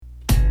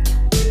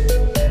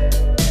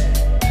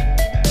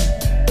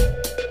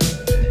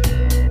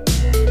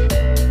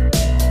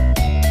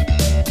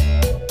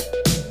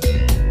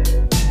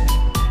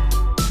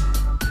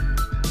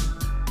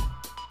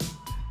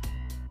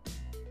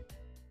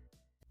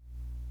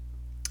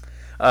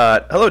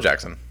Hello,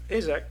 Jackson. Hey,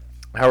 Zach.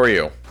 How are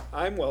you?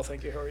 I'm well,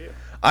 thank you. How are you?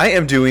 I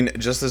am doing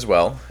just as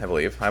well, I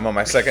believe. I'm on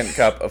my second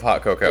cup of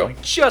hot cocoa. Doing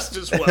just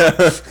as well.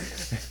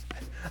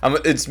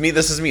 It's me.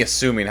 This is me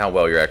assuming how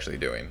well you're actually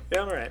doing.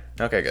 Yeah, I'm alright.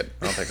 Okay, good.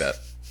 I'll take that.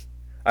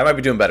 I might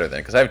be doing better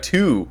then, because I have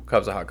 2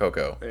 cups of hot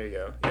cocoa. There you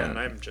go. Yeah, and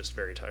I'm just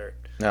very tired.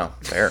 No,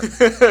 fair.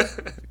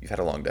 You've had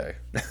a long day.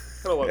 Had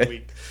a long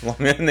week.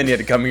 And then you had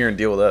to come here and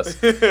deal with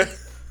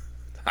us.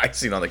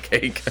 Icing on the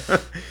cake.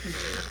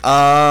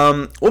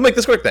 We'll make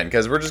this quick then,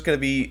 because we're just going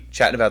to be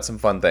chatting about some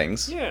fun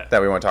things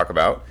that we want to talk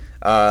about.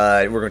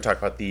 We're going to talk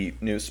about the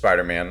new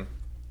Spider-Man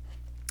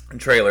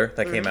trailer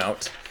that came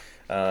out.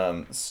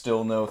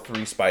 Still no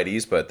 3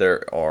 Spideys, but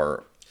there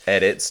are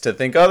edits to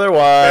think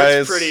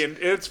otherwise.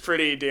 It's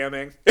pretty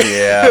damning.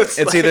 Yeah, it's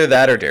like, either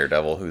that or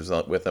Daredevil who's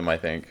with them, I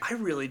think. I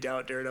really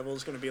doubt Daredevil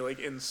is going to be like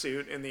in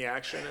suit in the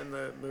action in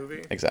the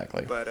movie.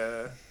 Exactly.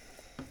 But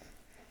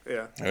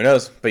yeah. Who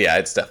knows? But yeah,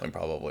 it's definitely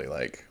probably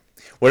like.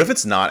 What if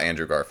it's not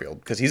Andrew Garfield?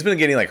 Because he's been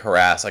getting like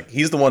harassed. Like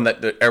he's the one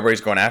that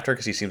everybody's going after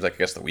because he seems like I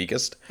guess the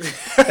weakest.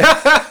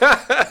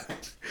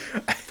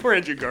 Poor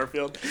Andrew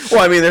Garfield.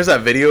 Well, I mean, there's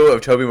that video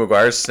of Tobey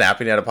Maguire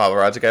snapping at a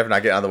paparazzi guy for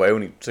not getting out of the way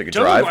when he so he could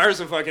drive. Tobey Maguire's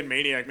a fucking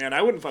maniac, man.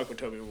 I wouldn't fuck with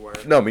Tobey Maguire.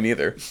 No, me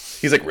neither.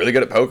 He's like really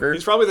good at poker.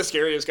 He's probably the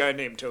scariest guy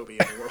named Toby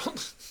in the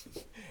world.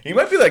 He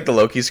might be like the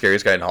low-key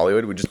scariest guy in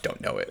Hollywood. We just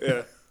don't know it.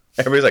 Yeah.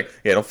 Everybody's like,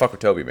 yeah, don't fuck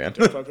with Toby, man.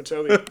 Don't fuck with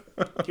Toby.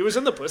 He was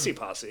in the Pussy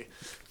Posse.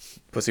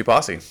 Pussy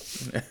Posse.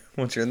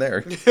 Once you're in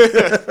there.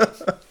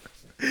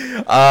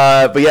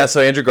 But yeah,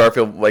 so Andrew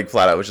Garfield like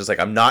flat out was just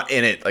like, I'm not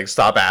in it. Like,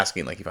 stop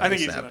asking. Like, he finally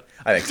snapped.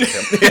 I think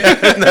so. Yeah,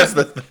 that's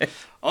the thing.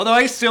 Although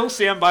I still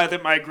stand by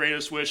that my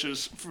greatest wish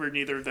is for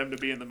neither of them to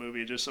be in the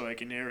movie, just so I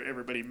can hear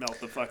everybody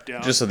melt the fuck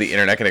down. Just so the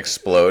internet can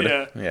explode.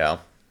 Yeah.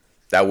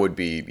 That would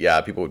be,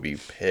 people would be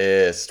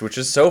pissed, which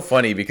is so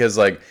funny because,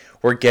 like,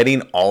 we're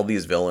getting all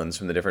these villains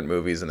from the different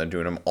movies and they're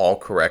doing them all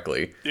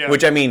correctly. Yeah.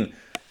 Which, I mean,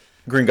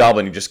 Green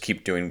Goblin, you just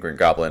keep doing Green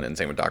Goblin, and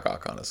same with Doc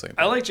Ock, honestly.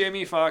 I like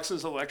Jamie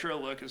Foxx's Electro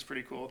look. Is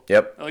pretty cool.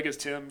 Yep. I like his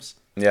Tims.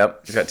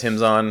 Yep. He's got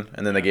Tim's on,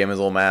 and then they gave him his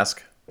little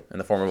mask in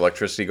the form of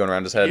electricity going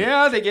around his head.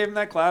 Yeah, they gave him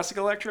that classic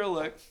Electro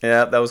look.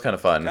 Yeah, that was kind of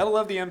fun. Gotta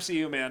love the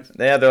MCU, man.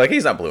 Yeah, they're like,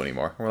 he's not blue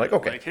anymore. We're like,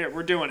 okay. Like, here,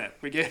 we're doing it.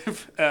 We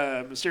gave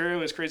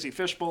Mysterio his crazy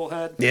fishbowl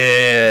head.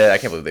 Yeah, I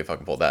can't believe they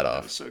fucking pulled that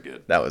off. That was so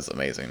good. That was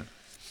amazing.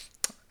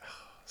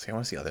 See, I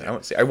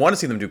want to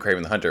see them do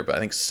Kraven the Hunter, but I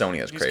think Sony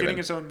has Kraven. He's getting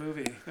his own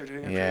movie. They're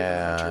doing a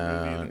Kraven the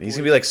Hunter movie. He's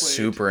gonna be like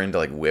super into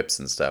like whips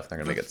and stuff. They're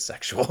gonna make it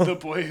sexual. The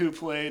boy who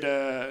played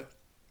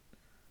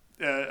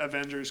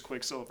Avengers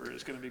Quicksilver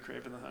is gonna be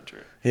Kraven the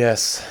Hunter.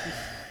 Yes,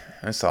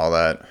 I saw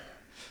that.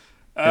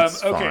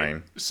 It's okay,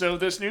 fine. So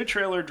this new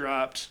trailer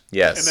dropped.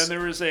 Yes. And then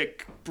there was a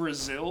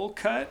Brazil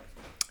cut.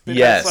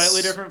 Yes.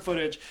 Slightly different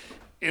footage.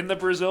 In the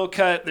Brazil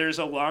cut, there's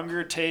a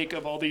longer take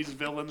of all these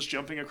villains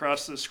jumping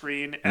across the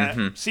screen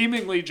at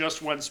seemingly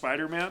just one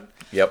Spider-Man.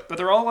 Yep. But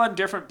they're all on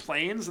different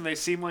planes, and they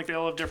seem like they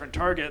all have different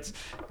targets.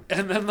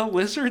 And then the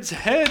lizard's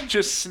head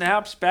just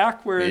snaps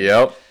backward.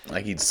 Yep.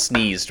 Like he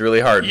sneezed really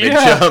hard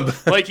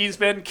mid-jump. Like he's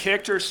been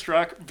kicked or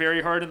struck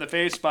very hard in the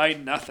face by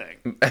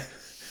nothing.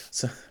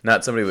 So,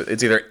 not somebody with...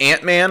 It's either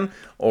Ant-Man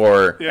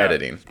or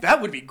editing.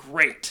 That would be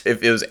great.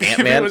 If it was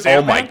Ant-Man,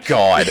 Ant-Man? my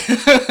God.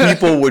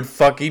 People would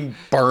fucking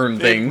burn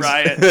things.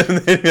 Riot.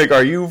 They'd be like,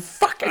 are you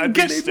fucking I'd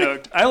be kidding me?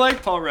 stoked. I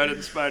like Paul Rudd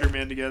and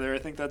Spider-Man together. I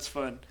think that's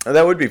fun.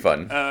 That would be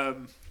fun.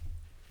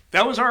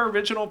 That was our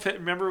original pitch.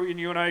 Remember when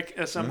you and I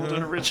assembled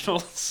an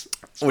original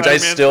Which I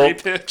still...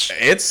 pitch?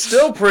 It's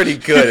still pretty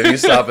good if you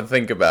stop and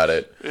think about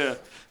it. Yeah.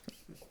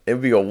 It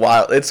would be a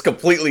while. It's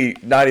completely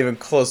not even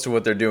close to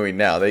what they're doing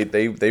now.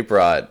 They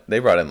brought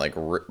in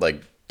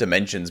like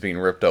dimensions being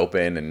ripped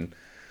open, and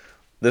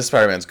this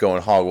Spider-Man's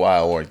going hog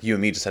wild. Or you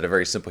and me just had a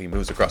very simple. He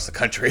moves across the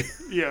country.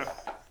 Yeah.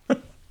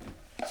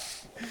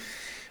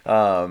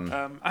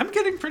 I'm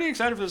getting pretty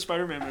excited for the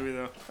Spider-Man movie,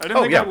 though. I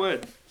didn't think I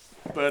would.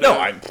 But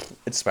no,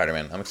 it's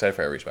Spider-Man. I'm excited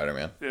for every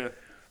Spider-Man. Yeah.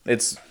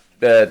 It's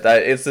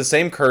the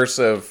same curse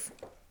of.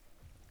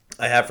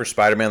 I have for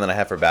Spider-Man than I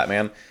have for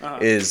Batman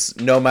is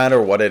no matter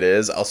what it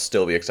is, I'll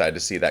still be excited to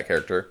see that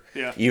character.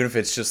 Yeah. Even if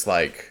it's just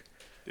like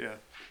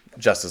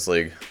Justice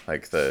League,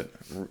 like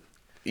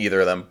either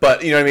of them.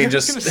 But you know what I mean?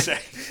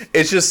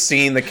 It's just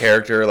seeing the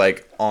character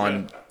like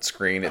on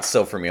screen. It's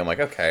still for me. I'm like,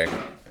 okay,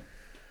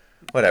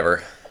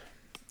 whatever.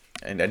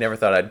 And I never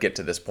thought I'd get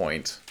to this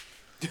point.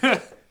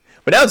 But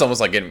now it's almost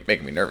like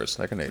making me nervous.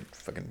 They're gonna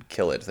fucking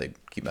kill it if they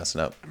keep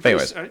messing up.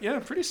 Anyways,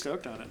 I'm pretty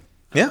stoked on it.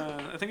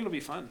 Yeah. I think it'll be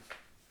fun.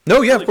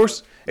 No, yeah, of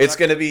course. It's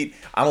going to be...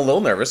 I'm a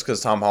little nervous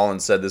because Tom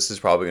Holland said this is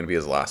probably going to be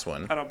his last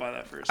one. I don't buy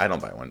that first. I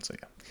don't buy one, so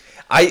yeah.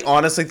 I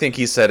honestly think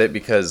he said it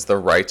because the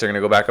rights are going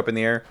to go back up in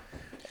the air.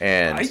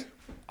 And I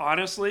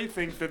honestly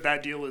think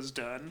that deal is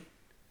done.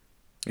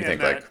 You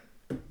think like...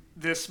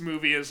 This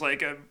movie is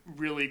like a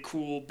really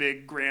cool,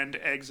 big, grand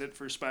exit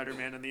for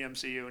Spider-Man in the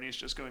MCU, and he's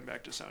just going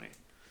back to Sony.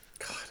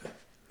 God.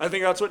 I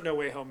think that's what No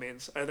Way Home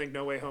means. I think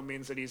No Way Home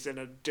means that he's in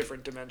a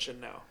different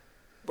dimension now.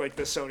 Like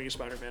the Sony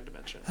Spider-Man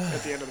dimension.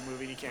 At the end of the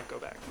movie, he can't go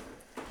back.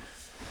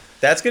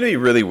 That's going to be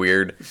really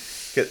weird.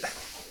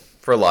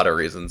 for a lot of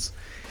reasons.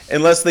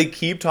 Unless they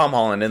keep Tom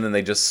Holland and then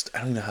they just, I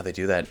don't even know how they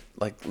do that.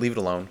 Like, leave it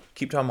alone.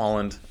 Keep Tom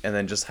Holland and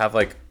then just have,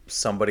 like,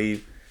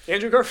 somebody.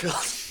 Andrew Garfield.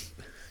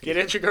 Get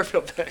Andrew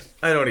Garfield back.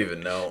 I don't even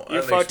know.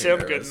 You fucked him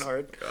good and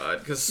hard. God,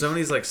 because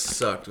Sony's, like,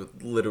 sucked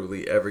with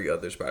literally every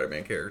other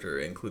Spider-Man character,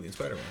 including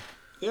Spider-Man.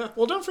 Yeah,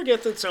 well, don't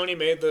forget that Sony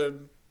made the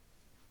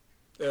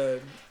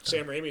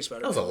Sam Raimi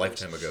Spider-Man. That was a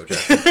lifetime ago,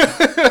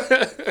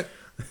 Jack.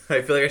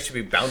 I feel like I should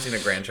be bouncing a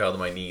grandchild on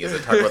my knee as I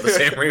talk about the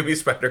Sam Raimi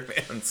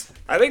Spider-Mans.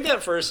 I think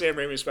that first Sam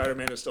Raimi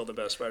Spider-Man is still the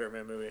best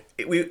Spider-Man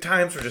movie.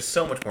 Times were just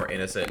so much more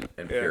innocent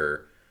and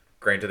pure.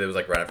 Granted, it was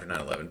like right after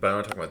 9/11, but I'm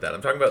not talking about that.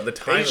 I'm talking about the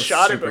time they of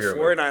shot it superhero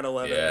before movie.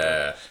 9/11.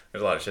 Yeah,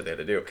 there's a lot of shit they had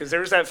to do. Because there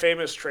was that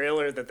famous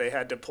trailer that they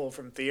had to pull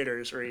from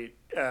theaters where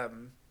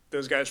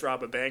those guys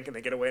rob a bank and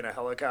they get away in a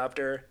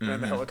helicopter, and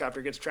then the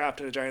helicopter gets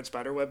trapped in a giant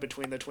spider web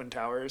between the Twin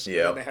Towers.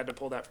 Yeah, and they had to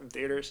pull that from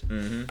theaters.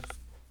 Mm-hmm.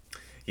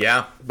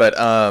 Yeah, but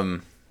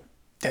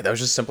yeah, that was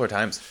just simpler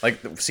times. Like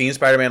seeing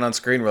Spider-Man on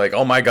screen, we're like,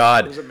 oh my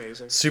god, it was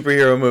amazing.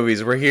 Superhero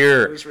movies, we're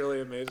here. It was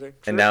really amazing.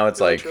 And now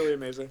it's like really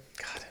amazing.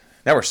 God,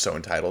 now we're so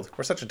entitled.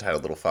 We're such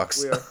entitled little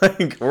fucks. We are.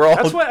 Like, we're all.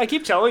 That's why I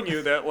keep telling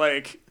you that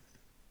like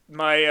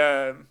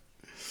my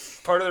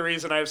part of the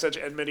reason I have such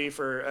enmity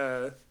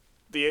for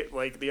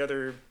the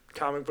other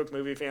comic book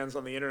movie fans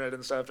on the internet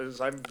and stuff is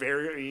I'm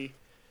very,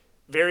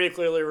 very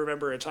clearly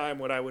remember a time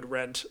when I would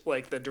rent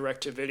like the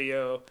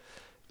direct-to-video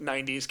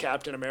 90s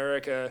Captain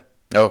America.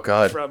 Oh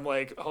God! From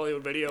like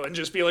Hollywood Video and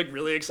just be like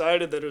really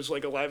excited that it was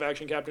like a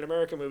live-action Captain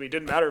America movie.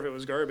 Didn't matter if it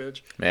was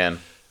garbage. Man,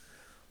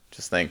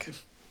 just think.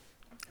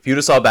 If you'd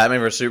have saw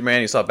Batman vs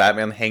Superman, you saw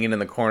Batman hanging in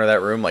the corner of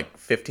that room like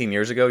 15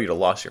 years ago, you'd have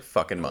lost your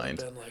fucking mind.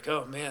 Been like,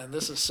 oh man,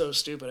 this is so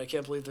stupid. I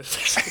can't believe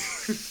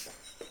this.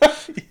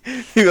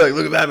 You'd be like,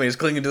 look at Batman, he's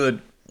clinging to the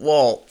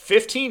wall.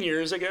 15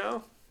 years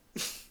ago.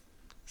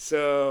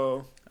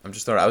 So. I'm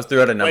just throwing. I was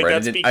through out a number.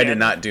 Like, I did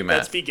not do math.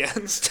 That's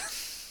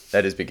Begins.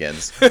 That is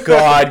Begins.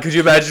 God, could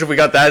you imagine if we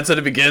got that instead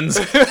of Begins?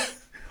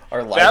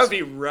 Our lives. That would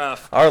be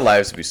rough. Our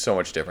lives would be so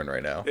much different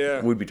right now.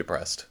 Yeah. We'd be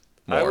depressed.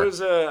 More.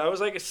 I was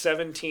like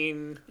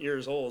 17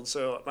 years old,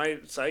 so my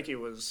psyche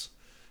was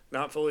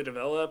not fully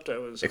developed. I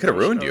was. It could have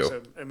ruined you. I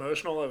was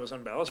emotional. I was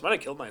unbalanced. Might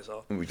have killed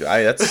myself.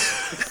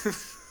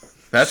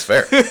 That's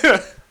fair.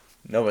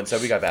 No one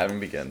said we got Batman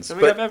Begins. So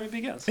we got Batman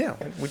Begins. Yeah,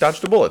 we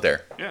dodged a bullet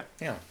there. Yeah.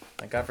 Yeah.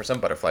 Thank God for some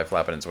butterfly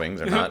flapping its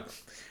wings or not.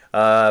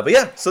 But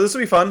yeah, so this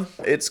will be fun.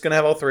 It's gonna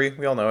have all three.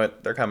 We all know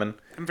it. They're coming.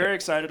 I'm very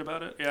excited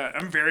about it. Yeah,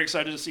 I'm very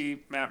excited to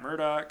see Matt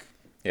Murdock.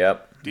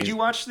 Yep. Did you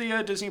watch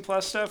the Disney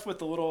Plus stuff with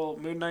the little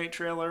Moon Knight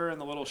trailer and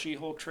the little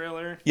She-Hulk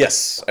trailer?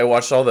 Yes, I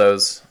watched all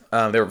those.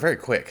 They were very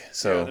quick,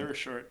 so yeah, they were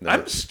short.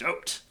 I'm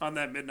stoked on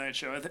that Moon Knight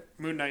show. I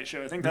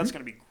think that's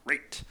going to be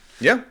great.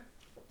 Yeah,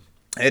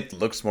 it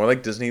looks more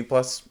like Disney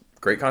Plus.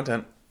 Great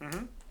content.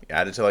 Mm-hmm.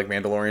 Add it to like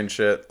Mandalorian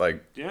shit.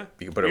 Like you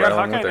can put it right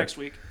along with it. next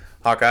week.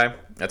 Hawkeye.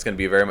 That's going to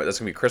be that's going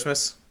to be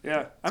Christmas.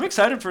 Yeah, I'm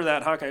excited for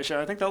that Hawkeye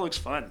show. I think that looks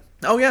fun.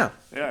 Oh yeah.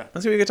 Yeah.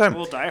 That's gonna be a good time. A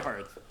little Die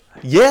Hard.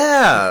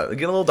 Yeah,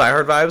 getting a little Die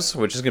Hard vibes,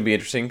 which is gonna be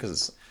interesting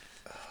because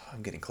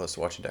I'm getting close to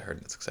watching Die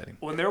Hard. That's exciting.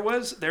 When there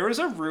was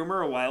a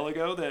rumor a while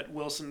ago that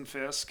Wilson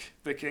Fisk,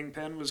 the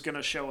Kingpin, was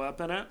gonna show up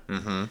in it,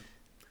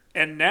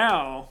 and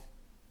now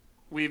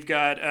we've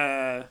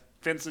got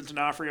Vincent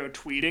D'Onofrio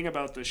tweeting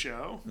about the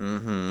show,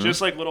 just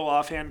like little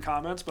offhand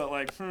comments, but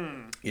like,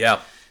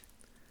 Yeah.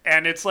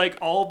 And it's like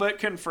all but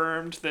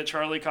confirmed that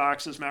Charlie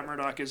Cox as Matt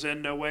Murdock is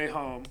in No Way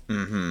Home,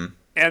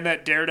 and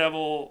that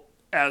Daredevil,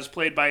 as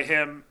played by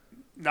him,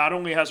 not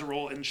only has a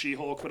role in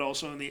She-Hulk, but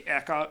also in the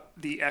Echo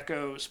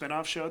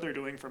spinoff show they're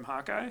doing from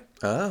Hawkeye.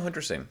 Oh,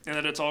 interesting. And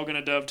that it's all going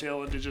to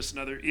dovetail into just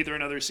either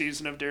another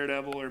season of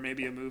Daredevil or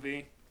maybe a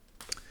movie.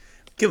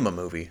 Give them a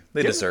movie.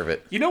 They deserve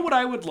it. You know what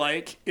I would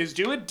like is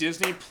do a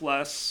Disney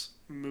Plus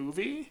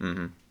movie.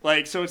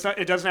 Like, so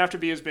it doesn't have to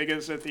be as big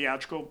as a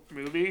theatrical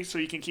movie, so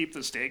you can keep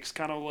the stakes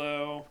kind of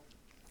low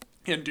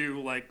and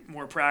do like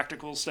more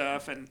practical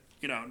stuff and,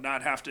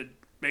 not have to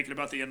make it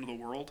about the end of the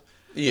world.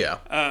 Yeah.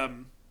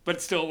 But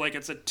still, like,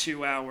 it's a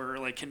 2-hour,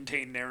 like,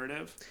 contained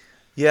narrative.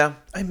 Yeah,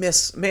 I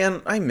miss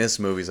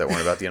movies that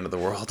weren't about the end of the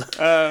world.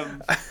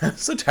 I'm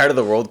so tired of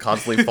the world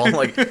constantly falling.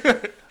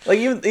 Like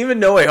even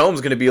No Way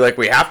Home's gonna be like,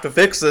 we have to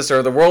fix this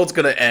or the world's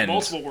gonna end.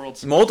 Multiple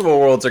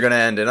worlds are gonna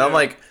end, and I'm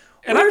like,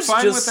 and I'm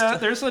fine with that.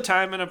 There's a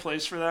time and a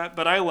place for that,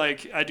 but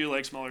I do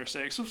like smaller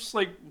stakes. It's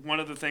like one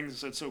of the things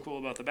that's so cool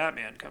about the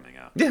Batman coming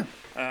out. Yeah.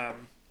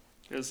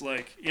 Is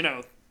like,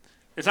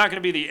 it's not going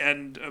to be the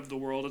end of the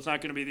world. It's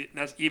not going to be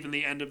that's even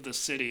the end of the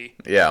city.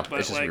 Yeah, but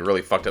it's just a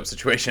really fucked up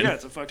situation. Yeah,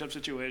 it's a fucked up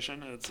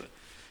situation.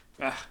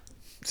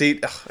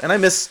 See, and I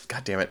miss,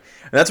 God damn it.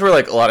 And that's where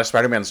like a lot of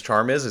Spider-Man's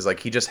charm is like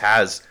he just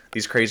has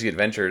these crazy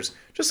adventures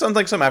just sounds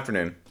like some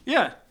afternoon.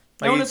 Yeah.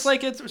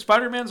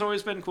 Spider-Man's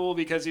always been cool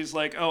because he's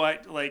like,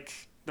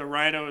 the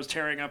Rhino is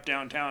tearing up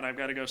downtown. I've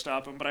got to go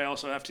stop him, but I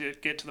also have to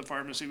get to the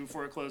pharmacy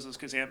before it closes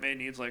because Aunt May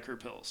needs like her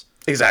pills.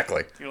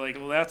 Exactly. You're like,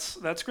 well,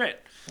 that's great.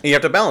 And you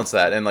have to balance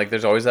that, and like,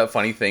 there's always that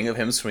funny thing of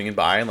him swinging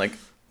by and like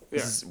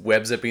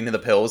web zipping to the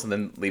pills and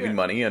then leaving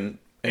money, and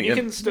you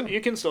can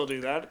still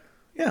do that.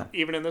 Yeah.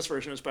 Even in this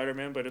version of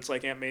Spider-Man, but it's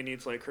like Aunt May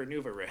needs like her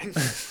Nuva ring.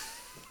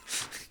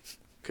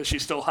 Because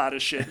she's still hot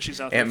as shit and she's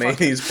out there. Aunt May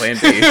needs Plan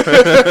B.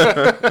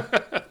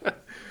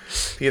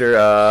 Peter,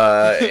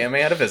 Aunt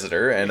May had a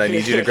visitor, and I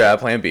need you to grab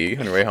Plan B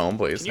on your way home,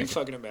 please. Can you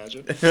fucking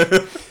imagine?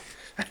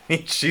 I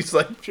mean, she's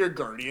like... If you're a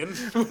guardian,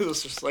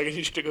 it's just like, I need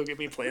you to go get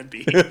me Plan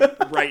B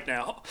right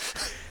now.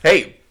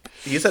 Hey,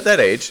 he's at that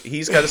age.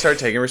 He's got to start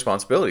taking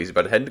responsibilities. He's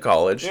about to head into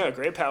college. Yeah,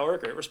 great power,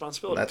 great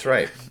responsibility. That's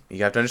right.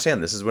 You have to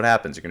understand, this is what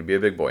happens. You're going to be a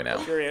big boy now.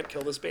 Help your aunt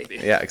kill this baby.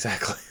 Yeah,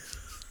 exactly.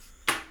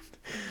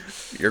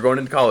 You're going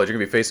into college. You're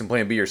going to be facing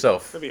Plan B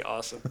yourself. That'd be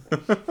awesome.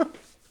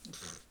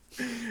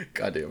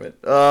 God damn it.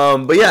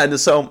 But yeah,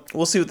 so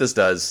we'll see what this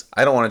does.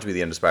 I don't want it to be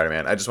the end of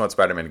Spider-Man. I just want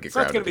Spider-Man to get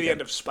grounded. It's not going to be the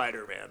end of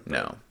Spider-Man. But...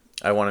 No.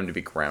 I want him to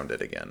be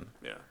grounded again.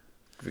 Yeah.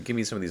 Give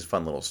me some of these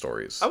fun little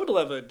stories. I would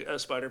love a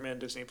Spider-Man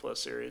Disney Plus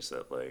series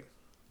that, like...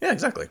 Yeah,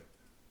 exactly.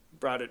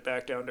 Brought it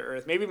back down to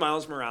earth. Maybe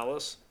Miles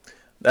Morales.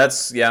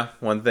 That's, yeah,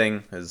 one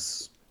thing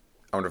is...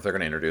 I wonder if they're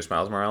going to introduce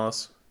Miles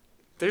Morales.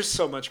 There's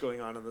so much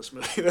going on in this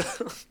movie,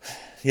 though.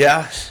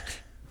 Yeah.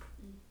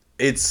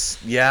 It's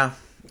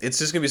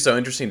just gonna be so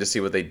interesting to see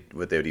what they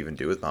would even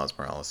do with Miles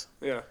Morales.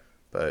 Yeah.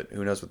 But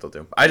who knows what they'll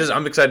do.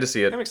 I'm excited to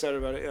see it. I'm excited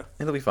about it, yeah.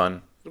 It'll be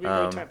fun. It'll be a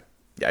great time.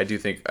 Yeah, I do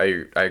think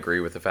I agree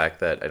with the fact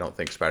that I don't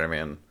think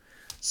Spider-Man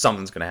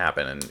something's gonna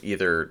happen, and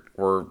either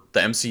the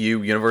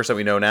MCU universe that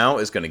we know now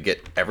is gonna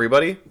get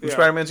everybody in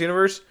Spider-Man's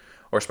universe,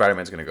 or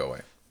Spider-Man's gonna go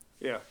away.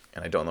 Yeah.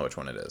 And I don't know which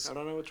one it is. I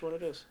don't know which one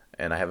it is.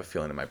 And I have a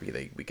feeling it might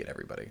be we get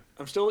everybody.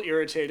 I'm still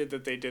irritated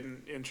that they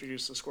didn't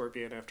introduce the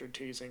Scorpion after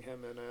teasing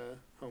him in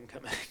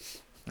Homecoming.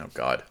 Oh,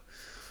 God.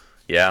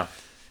 Yeah.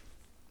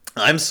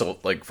 I'm so,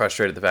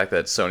 frustrated at the fact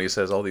that Sony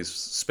says all these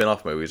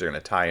spin-off movies are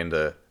going to tie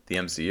into the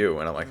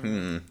MCU. And I'm like,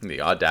 the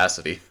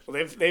audacity.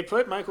 Well, they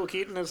put Michael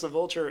Keaton as the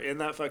Vulture in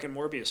that fucking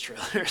Morbius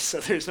trailer, so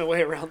there's no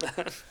way around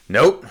that.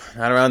 Nope,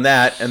 not around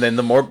that. And then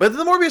but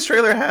the Morbius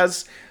trailer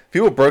has...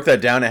 People broke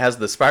that down. It has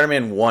the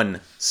Spider-Man 1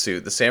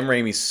 suit, the Sam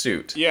Raimi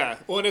suit. Yeah,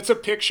 well, and it's a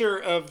picture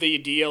of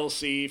the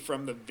DLC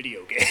from the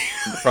video game.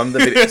 From the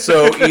video.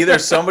 So either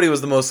somebody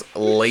was the most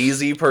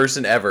lazy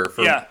person ever.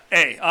 Yeah,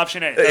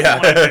 option A.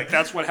 That's what I think.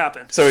 That's what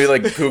happened. So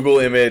he Google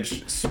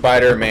image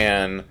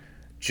Spider-Man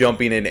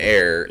jumping in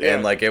air,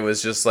 and it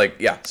was just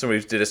somebody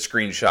did a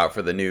screenshot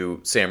for the new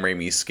Sam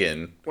Raimi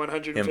skin.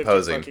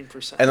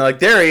 150%. And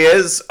there he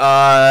is.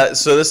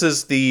 So this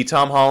is the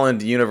Tom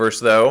Holland universe,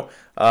 though.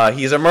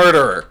 He's a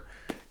murderer.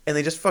 And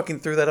they just fucking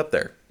threw that up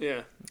there.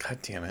 Yeah. God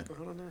damn it.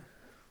 I don't know.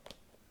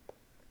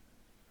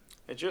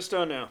 I just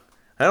don't know.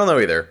 I don't know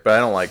either, but I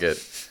don't like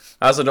it.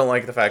 I also don't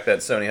like the fact that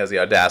Sony has the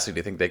audacity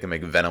to think they can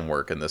make Venom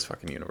work in this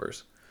fucking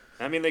universe.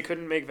 I mean, they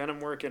couldn't make Venom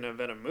work in a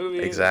Venom movie.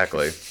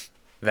 Exactly.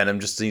 Venom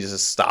just needs to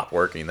stop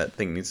working. That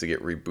thing needs to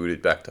get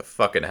rebooted back to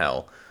fucking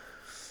hell.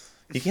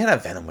 You can't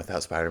have Venom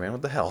without Spider-Man.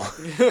 What the hell?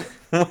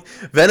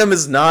 Venom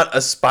is not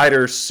a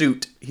spider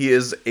suit. He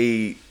is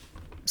a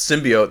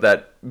symbiote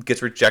that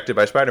gets rejected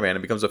by Spider-Man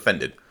and becomes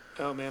offended.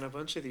 Oh man, a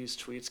bunch of these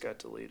tweets got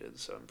deleted,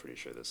 so I'm pretty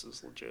sure this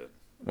is legit.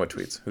 What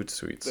tweets? Whose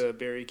tweets? The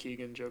Barry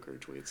Keoghan Joker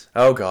tweets.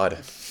 Oh god,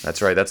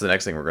 that's right. That's the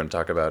next thing we're going to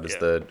talk about is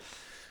the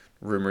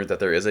rumor that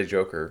there is a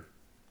Joker.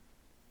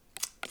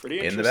 Pretty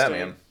interesting. In the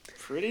Batman.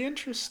 Pretty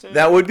interesting.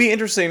 That would be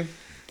interesting.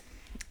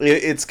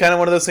 It's kind of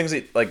one of those things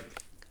that,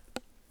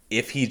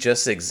 if he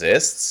just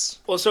exists.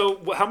 Well,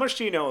 so how much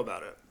do you know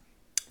about it?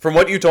 From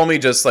what you told me,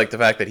 just the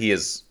fact that he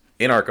is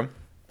in Arkham.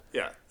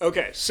 Yeah.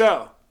 Okay,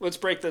 so let's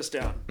break this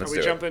down. Are we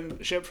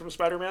jumping ship from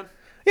Spider-Man?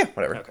 Yeah,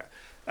 whatever. Okay.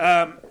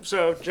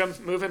 So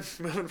moving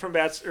from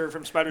bats or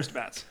from spiders to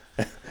bats.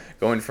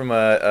 Going from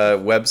a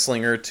web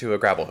slinger to a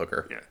grapple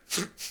hooker.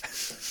 Yeah.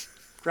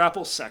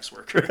 Grapple sex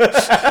worker.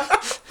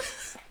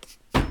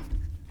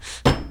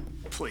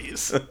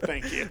 Please.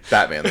 Thank you.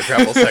 Batman, the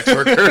grapple sex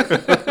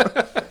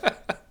worker.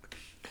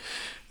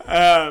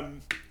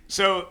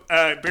 So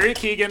Barry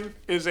Keoghan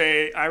is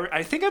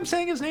I think I'm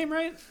saying his name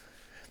right.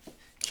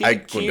 I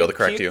wouldn't be able to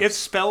correct you. It's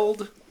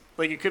spelled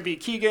it could be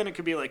Keegan, it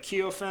could be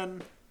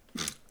Keofen.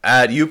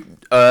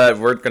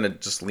 We're gonna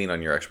just lean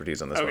on your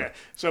expertise on this one. Okay,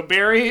 so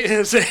Barry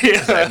is I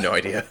have no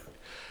idea.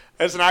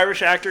 As an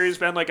Irish actor, he's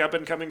been up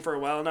and coming for a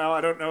while now. I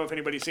don't know if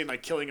anybody's seen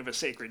Killing of a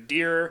Sacred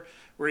Deer,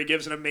 where he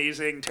gives an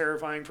amazing,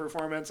 terrifying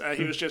performance.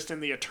 He was just in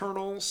The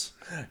Eternals.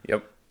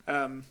 Yep.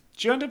 Did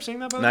you end up seeing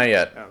that movie? Not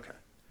yet. Oh, okay.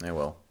 I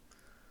will.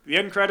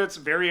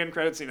 The very end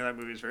credits scene of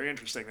that movie is very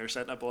interesting. They're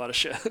setting up a lot of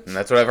shit. And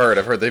that's what I've heard.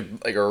 I've heard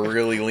they are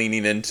really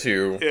leaning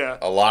into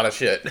a lot of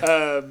shit.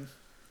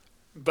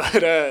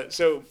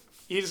 So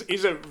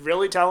he's a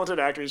really talented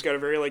actor. He's got a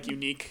very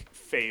unique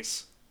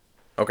face.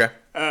 Okay.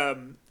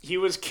 He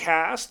was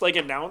cast,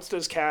 announced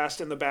as cast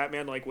in the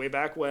Batman way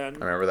back when.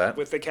 I remember that.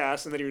 With the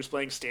cast, and that he was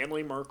playing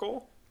Stanley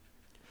Merkel.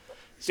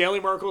 Stanley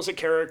Merkel's a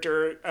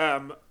character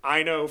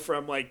I know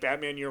from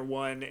Batman Year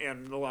One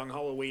and The Long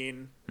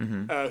Halloween,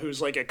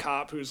 who's a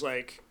cop who's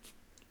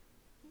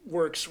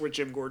works with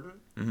Jim Gordon.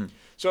 Mm-hmm.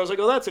 So I was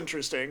oh, that's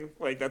interesting.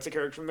 That's a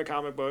character from the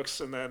comic books,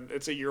 and then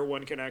it's a Year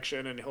One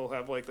connection, and he'll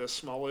have this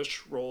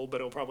smallish role,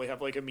 but he'll probably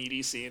have a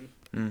meaty scene.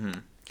 Mm-hmm.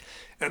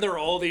 And there are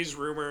all these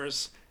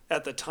rumors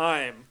at the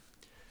time,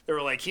 they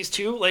were like, he's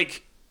too,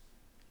 like,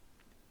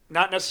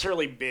 not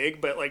necessarily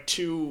big, but, like,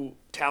 too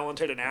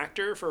talented an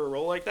actor for a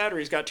role like that, or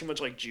he's got too much,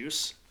 like,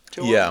 juice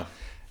to him. Yeah.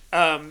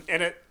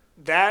 And at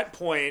that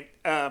point,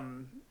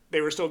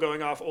 they were still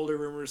going off older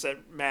rumors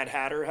that Mad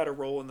Hatter had a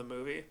role in the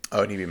movie.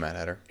 Oh, and he'd be Mad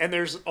Hatter. And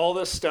there's all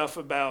this stuff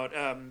about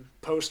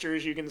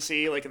posters you can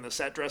see, like in the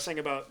set dressing,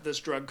 about this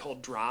drug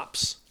called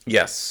Drops.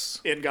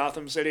 Yes. In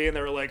Gotham City. And they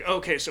were like,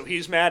 okay, so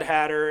he's Mad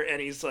Hatter,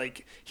 and he's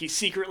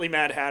secretly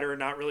Mad Hatter and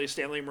not really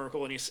Stanley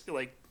Merkel, and he's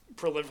like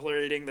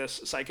proliferating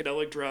this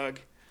psychedelic drug.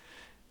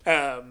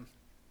 And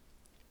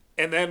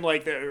then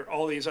like there are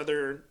all these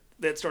other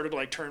that started to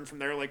like turn from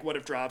there. Like, what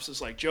if Drops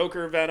is like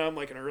Joker Venom,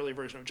 like an early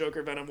version of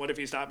Joker Venom? What if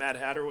he's not Mad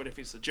Hatter? What if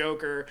he's the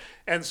Joker?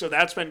 And so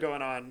that's been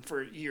going on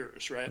for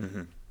years, right?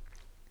 Mm-hmm.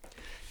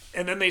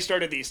 And then they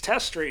started these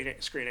test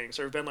screenings.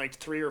 There have been like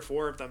 3 or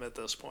 4 of them at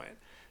this point,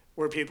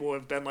 where people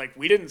have been like,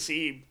 we didn't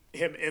see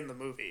him in the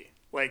movie.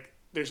 Like,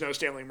 there's no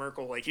Stanley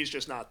Merkel. Like, he's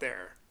just not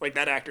there. Like,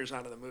 that actor's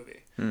not in the movie.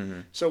 Mm-hmm.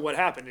 So what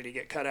happened? Did he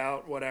get cut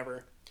out?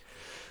 Whatever.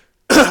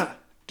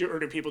 Or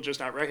do people just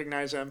not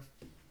recognize him?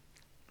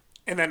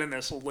 And then in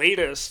this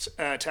latest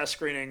test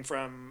screening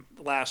from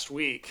last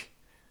week,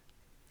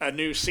 a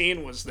new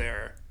scene was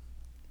there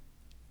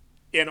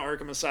in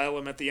Arkham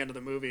Asylum at the end of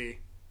the movie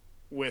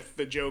with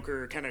the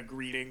Joker kind of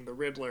greeting the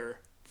Riddler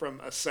from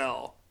a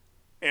cell,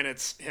 and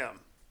it's him.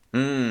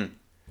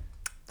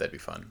 That'd be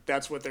fun.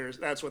 That's what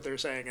they're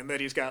saying, and that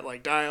he's got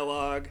like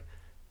dialogue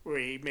where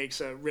he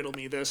makes a "riddle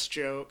me this"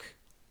 joke,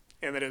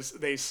 and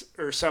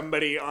that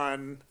somebody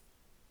on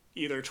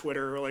either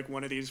Twitter or like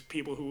one of these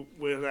people who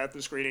was at the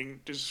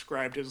screening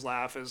described his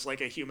laugh as like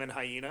a human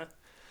hyena.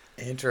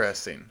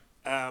 Interesting.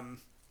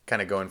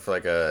 Kind of going for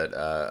like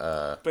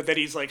a but that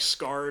he's like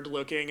scarred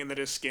looking, and that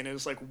his skin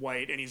is like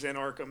white, and he's in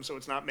Arkham, so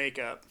it's not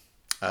makeup.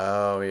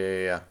 Oh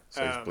yeah.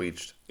 So he's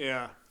bleached.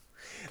 Yeah.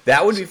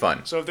 That would be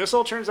fun. So if this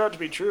all turns out to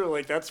be true,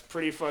 like that's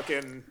pretty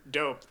fucking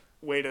dope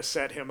way to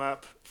set him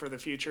up for the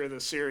future of the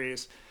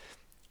series.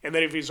 And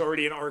then if he's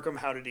already in Arkham,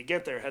 how did he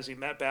get there? Has he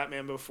met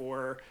Batman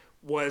before?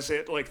 Was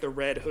it like the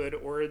Red Hood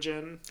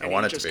origin? And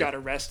he just got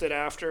arrested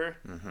after?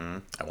 Mm-hmm.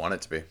 I want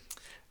it to be.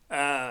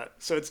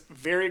 So it's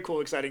very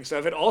cool, exciting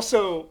stuff. It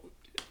also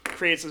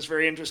creates this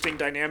very interesting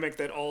dynamic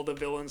that all the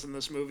villains in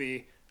this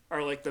movie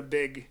are like the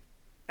big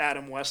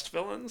Adam West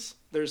villains.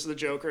 There's the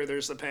Joker,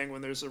 there's the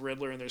Penguin, there's the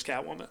Riddler, and there's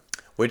Catwoman.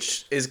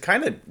 Which is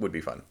would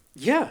be fun.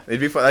 Yeah. It'd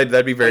be fun.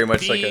 That'd be very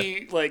much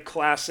like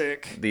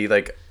classic. The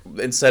like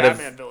instead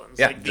Batman of villains.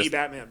 Yeah, like the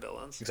Batman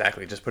villains.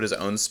 Exactly. Just put his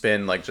own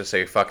spin. Like just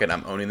say fuck it,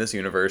 I'm owning this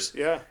universe.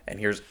 Yeah. And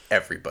here's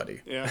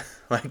everybody. Yeah.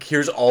 Like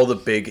here's all the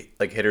big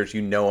like hitters.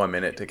 You know I'm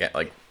in it to get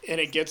like. And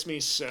it gets me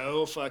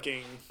so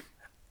fucking.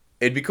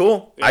 It'd be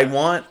cool.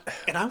 Yeah.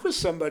 And I was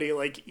somebody,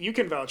 like, you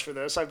can vouch for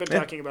this. I've been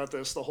talking about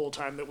this the whole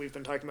time that we've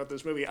been talking about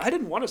this movie. I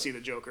didn't want to see the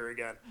Joker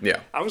again. Yeah.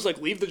 I was like,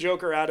 leave the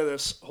Joker out of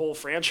this whole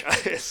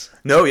franchise.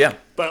 No, yeah.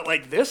 But,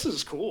 like, this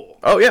is cool.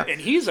 Oh, yeah.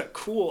 And he's a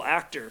cool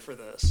actor for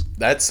this.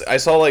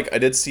 I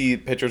did see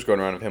pictures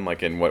going around of him,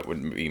 like, in what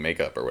would be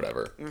makeup or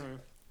whatever. Mm-hmm.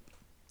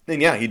 And,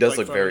 yeah, he does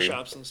like look very...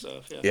 Photoshops and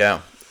stuff, yeah.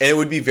 Yeah. And it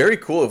would be very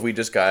cool if we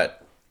just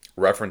got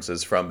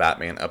references from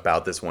Batman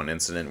about this one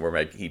incident where,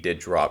 like, he did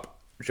drop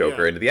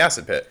Joker into the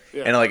acid pit,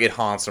 and like it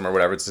haunts him or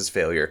whatever. It's his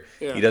failure.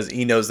 Yeah.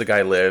 He knows the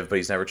guy lived, but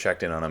he's never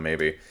checked in on him.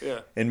 Maybe,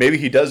 and maybe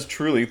he does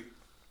truly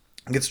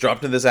gets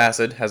dropped into this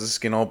acid, has his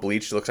skin all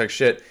bleached, looks like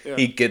shit. Yeah.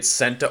 He gets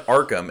sent to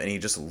Arkham, and he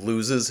just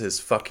loses his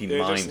fucking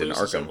mind in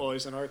Arkham. While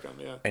he's in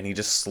Arkham, and he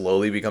just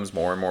slowly becomes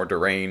more and more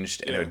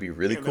deranged, and it would be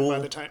really cool. By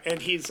the time, and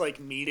he's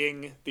like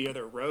meeting the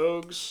other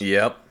rogues.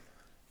 Yep,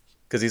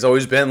 because he's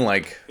always been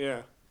like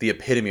the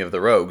epitome of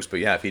the rogues, but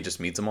if he just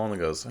meets them all and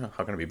goes,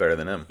 how can I be better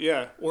than him?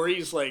 Yeah, or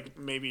he's like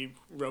maybe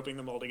roping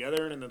them all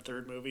together, and in the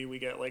third movie we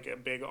get like a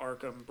big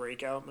Arkham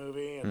breakout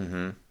movie.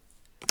 And...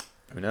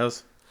 Who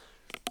knows?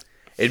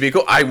 It'd be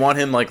cool. I want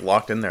him like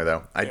locked in there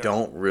though. I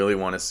don't really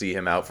want to see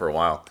him out for a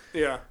while.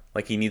 Yeah.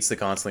 Like he needs to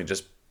constantly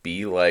just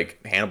be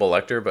like Hannibal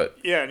Lecter, but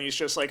yeah, and he's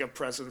just like a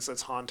presence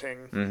that's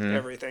haunting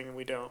everything, and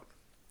we don't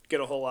get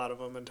a whole lot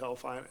of him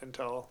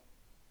until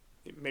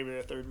maybe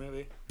a third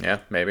movie.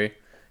 Yeah, maybe.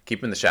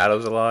 Keep in the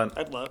shadows a lot.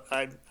 I'd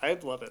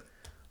love it.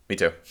 Me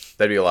too.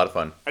 That'd be a lot of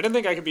fun. I didn't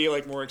think I could be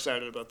like more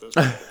excited about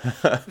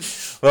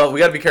this. Well, we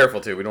got to be careful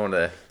too. We don't want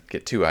to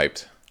get too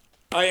hyped.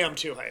 I am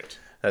too hyped.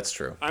 That's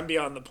true. I'm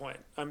beyond the point.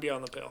 I'm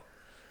beyond the pale.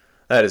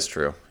 That is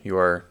true. You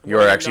are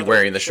actually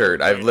wearing the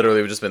shirt. I've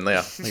literally just been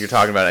you're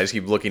talking about it. I just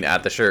keep looking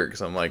at the shirt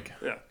because I'm like,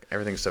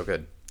 everything's so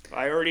good.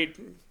 I already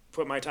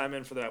put my time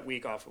in for that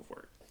week off of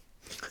work.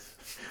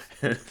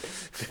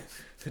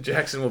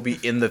 Jackson will be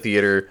in the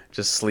theater,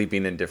 just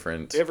sleeping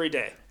indifferent. Every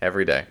day.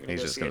 Every day.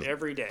 He's just going to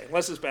every day.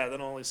 Unless it's bad, then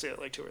I'll only see it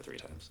like 2 or 3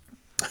 times.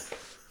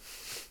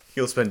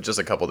 You'll spend just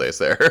a couple days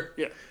there.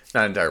 Yeah.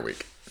 Not an entire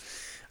week.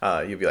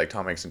 You'll be like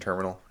Tom Hanks in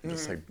Terminal,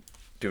 just like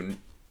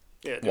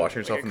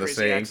washing yourself in the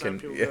sink.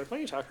 And like, why are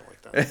you talking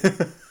like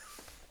that?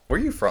 Where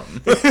are you from?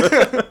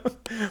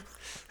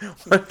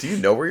 What, do you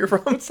know where you're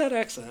from? What's that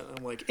accent?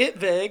 I'm like, it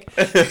vague.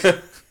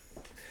 Did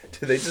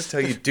they just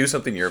tell you do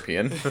something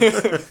European?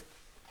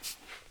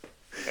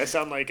 I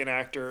sound like an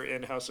actor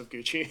in House of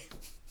Gucci.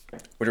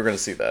 We're going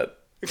to see that.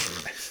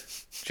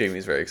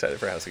 Jamie's very excited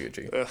for House of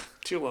Gucci.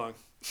 Too long.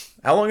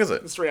 How long is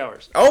it? It's 3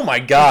 hours. Oh my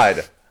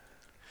god.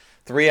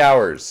 3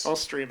 hours. I'll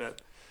stream it.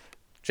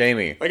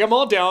 Jamie. Like, I'm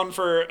all down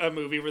for a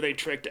movie where they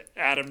tricked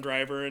Adam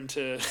Driver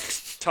into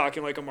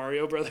talking like a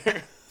Mario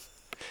brother.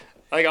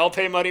 Like, I'll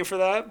pay money for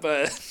that,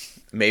 but...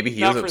 Maybe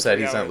he was upset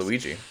he's not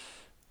Luigi.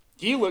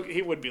 He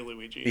would be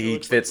Luigi. He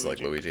fits like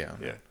Luigi.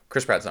 Yeah.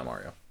 Chris Pratt's not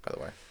Mario, by the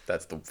way.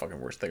 That's the fucking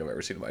worst thing I've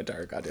ever seen in my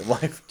entire goddamn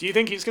life. Do you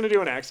think he's going to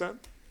do an accent?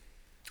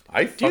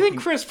 Do you think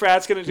Chris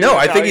Pratt's going to do No,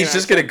 I think he's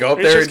just going to go up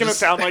there. He's just going to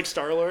sound like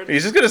Star-Lord?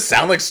 He's just going to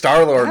sound like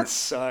Star-Lord. That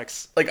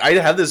sucks. Like, I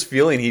have this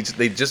feeling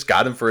they just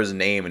got him for his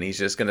name, and he's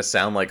just going to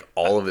sound like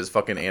all of his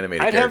fucking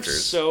animated characters. I'd have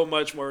so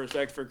much more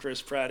respect for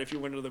Chris Pratt if you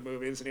went to the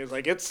movies and he was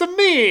like, "It's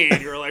me!"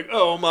 And you were like,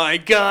 "Oh my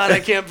god, I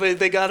can't believe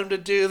they got him to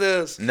do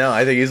this." No,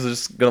 I think he's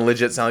just going to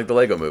legit sound like the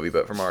Lego movie,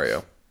 but for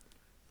Mario.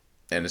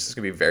 And it's just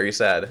going to be very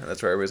sad. And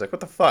that's where everybody's like,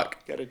 what the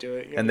fuck? Gotta do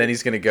it. And then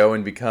he's going to go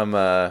and become,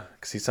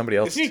 because he's somebody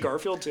else. Is he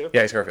Garfield too?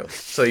 Yeah, he's Garfield.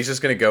 So he's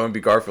just going to go and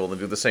be Garfield and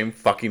do the same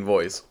fucking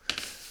voice.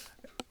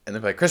 And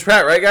then be like, Chris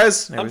Pratt, right,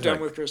 guys? I'm done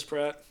with Chris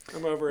Pratt.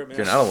 I'm over it, man.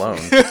 You're not alone.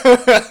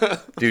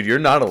 Dude, you're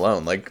not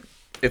alone. Like,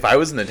 if I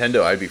was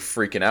Nintendo, I'd be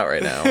freaking out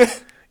right now.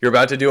 You're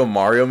about to do a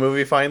Mario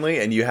movie finally,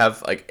 and you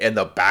have, like, and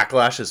the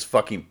backlash is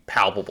fucking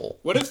palpable.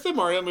 What if the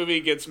Mario movie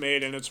gets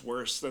made and it's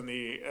worse than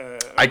the...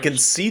 I can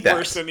see that.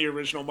 Worse than the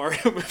original Mario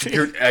movie.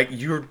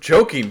 You're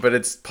joking, but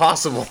it's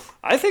possible.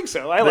 I think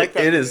so. I like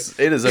that. It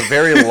is a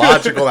very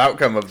logical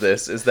outcome of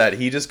this, is that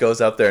he just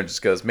goes out there and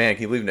just goes, man,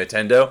 can you believe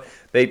Nintendo?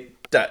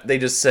 They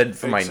just said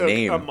for my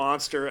name. A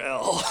monster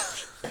L.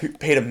 He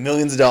paid him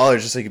millions of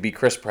dollars just so he could be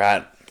Chris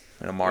Pratt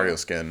in a Mario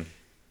skin.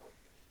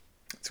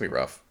 It's going to be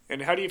rough.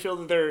 And how do you feel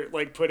that they're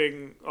like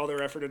putting all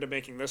their effort into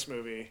making this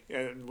movie,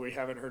 and we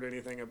haven't heard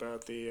anything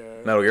about the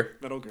Metal Gear?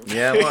 Metal Gear.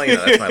 Yeah, well,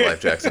 that's my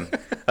life, Jackson.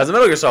 As a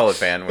Metal Gear Solid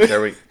fan,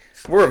 we're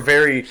a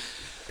very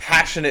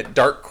passionate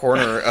dark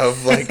corner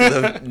of like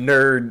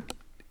the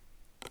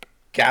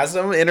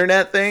nerdgasm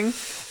internet thing.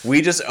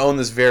 We just own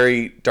this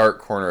very dark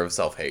corner of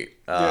self-hate.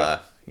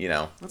 You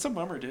know, that's a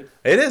bummer, dude.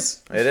 It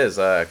is.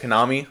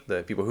 Konami,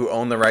 the people who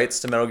own the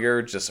rights to Metal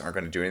Gear, just aren't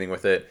going to do anything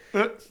with it,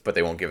 but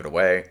they won't give it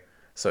away.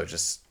 So it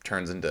just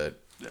turns into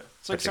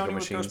it's like Sony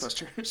with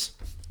Ghostbusters.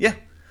 Yeah.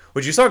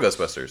 Would you saw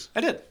Ghostbusters?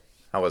 I did.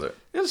 How was it?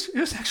 It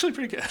was actually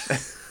pretty good. I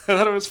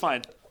thought it was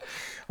fine.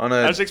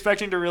 I was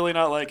expecting to really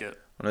not like it.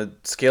 On a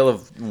scale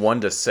of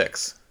 1 to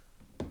 6.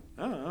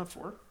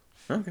 4.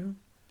 Okay.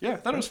 Yeah,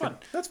 that was fun.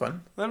 That's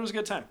fun. That was a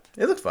good time.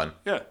 It looked fun.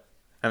 Yeah.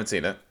 I haven't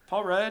seen it.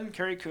 Paul Rudd and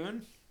Carrie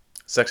Coon.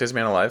 Sexiest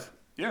Man Alive.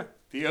 Yeah.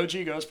 The OG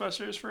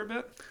Ghostbusters for a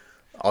bit.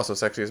 Also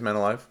Sexiest Man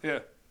Alive. Yeah.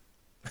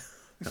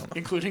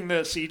 Including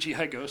the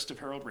CGI ghost of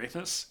Harold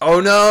Ramis.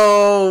 Oh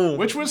no!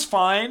 Which was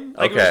fine.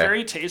 Like, it was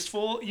very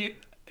tasteful.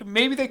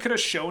 Maybe they could have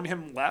shown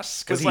him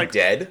less. Was he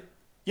dead?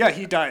 Yeah,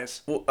 he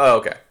dies. Well, oh,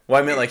 okay.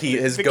 Well, I meant like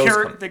his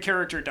ghost. The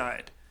character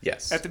died.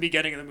 Yes. At the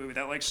beginning of the movie,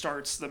 that like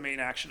starts the main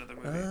action of the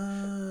movie.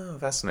 Oh,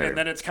 fascinating. And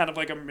then it's kind of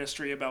like a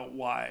mystery about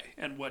why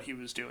and what he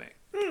was doing.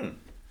 I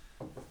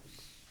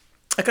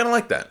kind of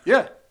like that.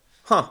 Yeah.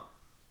 Huh.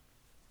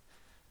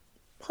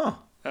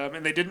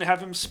 And they didn't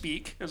have him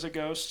speak as a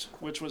ghost,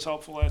 which was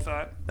helpful, I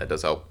thought. That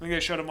does help. I think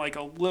they showed him like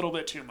a little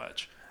bit too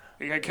much.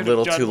 Like, I could a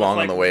little have done too long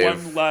like on the wave.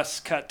 One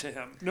less cut to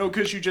him. No,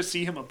 because you just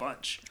see him a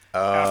bunch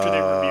after they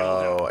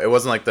reveal him. It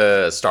wasn't like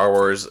the Star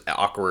Wars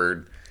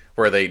awkward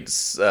where they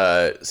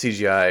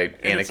CGI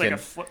and Anakin. It's like a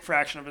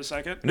fraction of a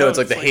second. No, it's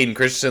like the Hayden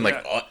Christensen,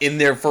 like in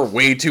there for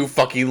way too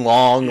fucking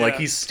long. Yeah. Like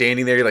he's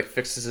standing there, he like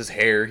fixes his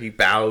hair, he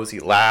bows, he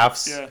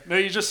laughs. Yeah, no,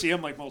 you just see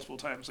him like multiple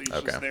times. Like,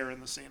 he's just there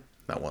in the scene.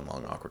 That one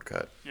long awkward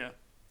cut. Yeah.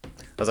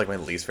 That was like my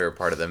least favorite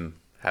part of them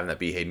having that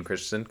be Hayden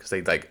Christensen, because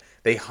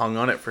they hung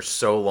on it for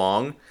so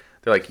long.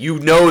 They're like, you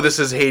know, this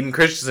is Hayden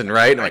Christensen,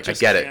 right? And I'm like, I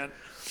get it.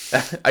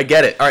 I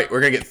get it. All right, we're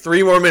gonna get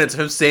 3 more minutes of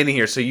him standing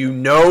here, so you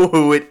know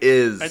who it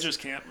is. I just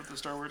can't with the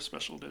Star Wars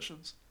special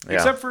editions,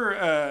 except for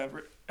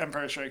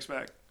Empire Strikes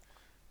Back.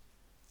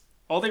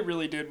 All they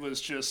really did was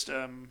just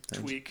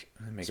tweak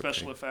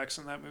special effects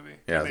in that movie.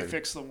 Yeah, they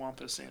fixed the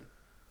Wampus scene.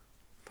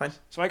 Fine.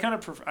 So I kind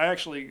of prefer.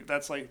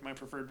 That's like my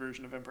preferred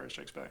version of Empire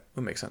Strikes Back.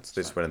 It makes sense.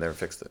 They just went in there and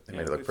fixed it. They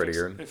made it look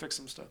prettier. They fixed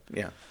some stuff.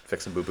 Yeah,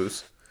 fix some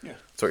boo-boos. Yeah.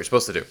 That's what you're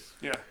supposed to do.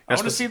 Yeah. I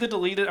want to see the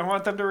deleted. I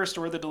want them to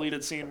restore the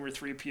deleted scene where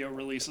 3PO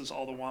releases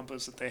all the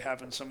Wampas that they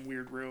have in some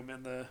weird room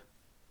in the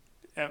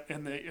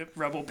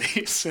Rebel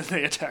base, and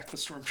they attack the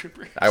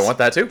stormtroopers. I want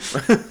that too.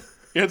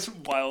 It's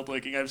wild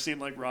looking. I've seen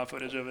like raw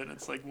footage of it. And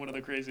it's like one of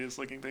the craziest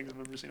looking things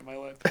I've ever seen in my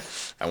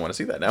life. I want to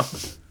see that now.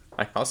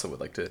 I also would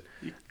like to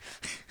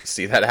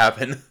see that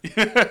happen.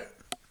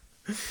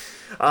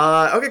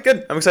 Okay,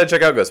 good. I'm excited to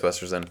check out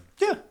Ghostbusters then.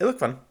 Yeah. It looked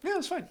fun. Yeah,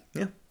 it's fine.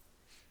 Yeah.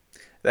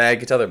 I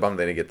could tell they're bummed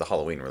they didn't get the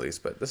Halloween release,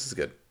 but this is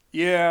good.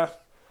 Yeah.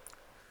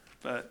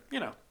 But, you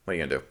know. What are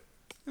you going to do?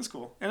 It's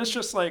cool. And it's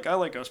just like, I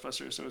like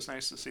Ghostbusters, so it's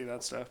nice to see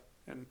that stuff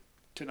and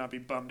to not be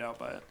bummed out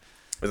by it.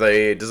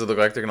 Does it look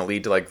like they're going to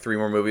lead to like 3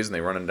 more movies and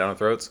they run them down our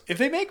throats? If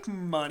they make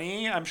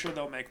money, I'm sure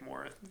they'll make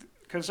more.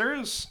 Because there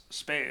is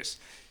space.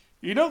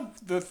 You know,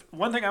 the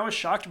one thing I was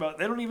shocked about,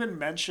 they don't even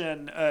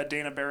mention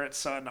Dana Barrett's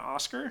son,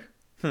 Oscar,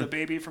 the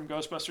baby from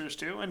Ghostbusters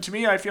 2. And to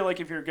me, I feel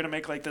like if you're going to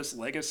make like this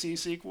legacy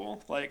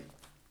sequel, like...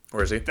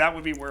 Where is he? That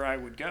would be where I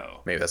would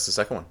go. Maybe that's the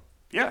second one.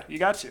 Yeah, you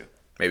got to.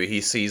 Maybe he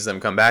sees them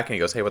come back and he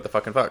goes, hey, what the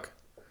fucking fuck?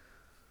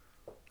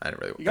 I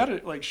didn't really... You got to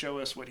like show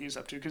us what he's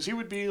up to, because he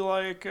would be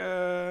like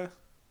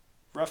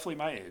roughly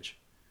my age.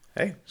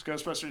 Hey.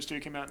 Ghostbusters 2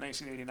 came out in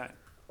 1989.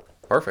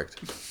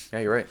 Perfect. Yeah,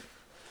 you're right.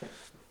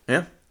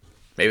 Yeah.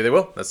 Maybe they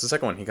will. That's the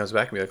second one. He comes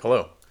back and be like,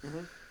 hello. Mm-hmm.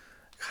 God,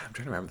 I'm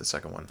trying to remember the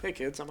second one. Hey,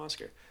 kids, I'm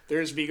Oscar.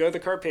 There's Vigo the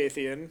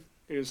Carpathian,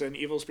 who's an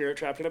evil spirit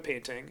trapped in a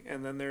painting.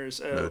 And then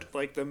there's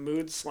like the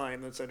mood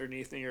slime that's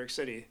underneath New York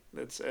City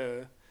that's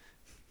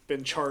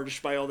been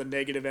charged by all the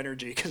negative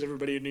energy because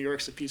everybody in New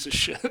York's a piece of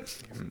shit.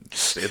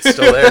 It's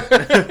still there.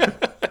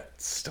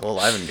 It's still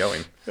alive and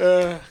going.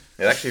 It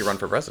actually run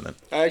for president.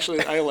 I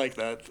like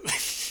that.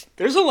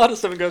 There's a lot of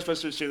stuff in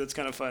Ghostbusters 2 that's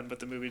kind of fun, but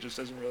the movie just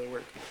doesn't really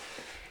work.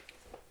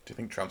 Do you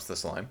think Trump's the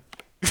slime?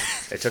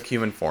 It took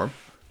human form.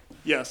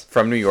 Yes.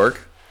 From New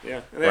York.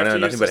 Yeah. And they have to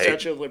use the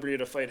Statue of Liberty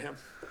to fight him.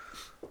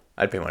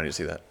 I'd pay money to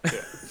see that.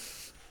 Yeah.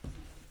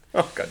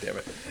 Oh, God damn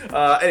it.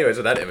 Anyways,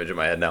 with that image in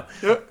my head now.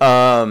 Yep.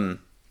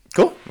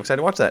 Cool. I'm excited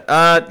to watch that.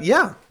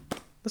 Yeah.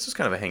 This was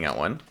kind of a hangout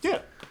one. Yeah.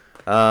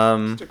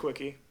 Just a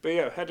quickie. But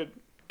yeah, had to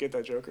get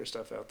that Joker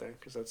stuff out there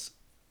because that's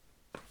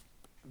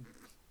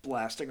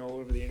blasting all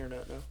over the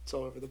internet now. It's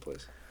all over the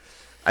place.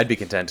 I'd be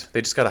content.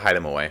 They just got to hide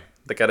him away.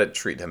 They got to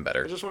treat him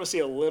better. I just want to see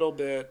a little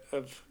bit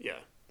of, yeah.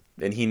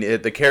 And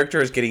the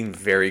character is getting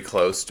very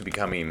close to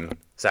becoming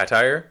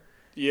satire.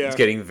 Yeah. It's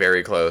getting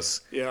very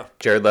close. Yeah.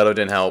 Jared Leto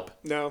didn't help.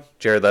 No.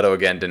 Jared Leto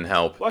again didn't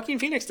help. Joaquin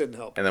Phoenix didn't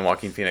help. And then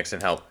Joaquin Phoenix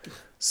didn't help.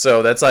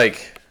 So that's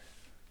like,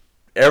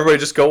 everybody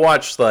just go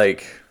watch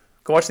the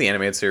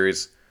animated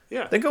series.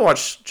 Yeah. Then go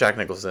watch Jack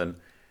Nicholson.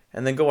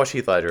 And then go watch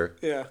Heath Ledger.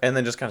 Yeah. And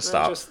then just kind of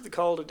stop. Just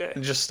call it a day.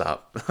 And just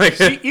stop.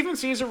 Even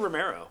Cesar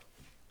Romero.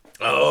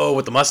 Oh,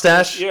 with the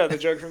mustache? Yeah, the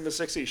Joker from the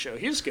 60s show.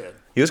 He was good.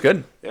 He was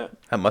good. Yeah.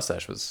 That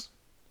mustache was...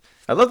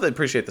 I love to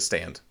appreciate the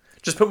stand.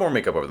 Just put more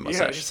makeup over the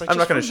mustache. I'm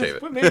not going to shave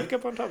it. Put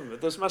makeup on top of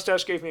it. This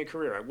mustache gave me a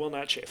career. I will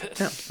not shave it.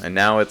 Yeah. And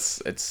now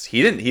it's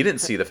he didn't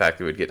see the fact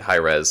that we would get high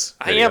res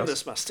videos. I am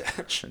this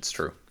mustache. It's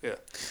true. Yeah.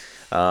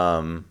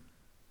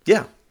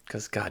 Yeah,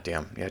 because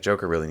goddamn, yeah,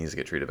 Joker really needs to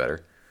get treated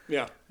better.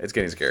 Yeah. It's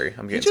getting scary.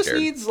 I'm getting scared.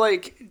 He just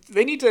needs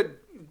they need to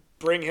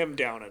bring him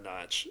down a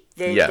notch.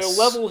 The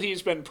level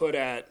he's been put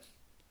at.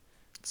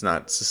 It's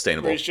not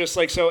sustainable. He's just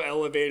so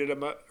elevated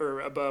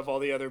above all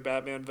the other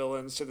Batman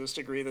villains to this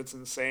degree that's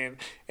insane.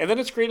 And then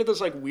it's created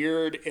this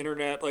weird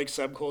internet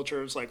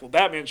subculture. It's well,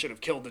 Batman should have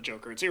killed the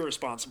Joker. It's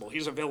irresponsible.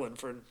 He's a villain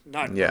for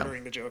not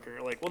murdering the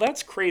Joker. Well,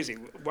 that's crazy.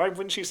 Why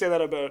wouldn't you say that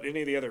about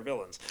any of the other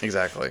villains?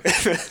 Exactly.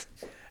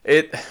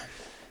 It's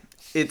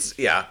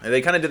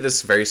they kind of did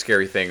this very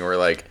scary thing where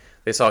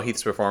they saw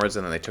Heath's performance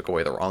and then they took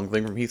away the wrong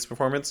thing from Heath's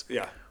performance.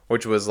 Yeah.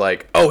 Which was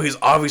oh, he's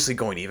obviously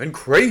going even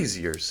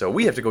crazier, so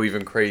we have to go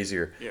even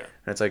crazier. Yeah.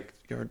 And it's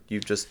you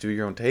just do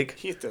your own take.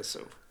 Heath does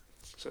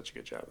such a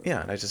good job.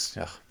 Yeah, and I just...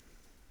 Ugh.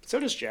 So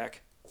does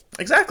Jack.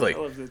 Exactly. I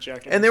love the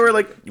Jack. And they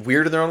were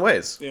weird in their own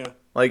ways. Yeah.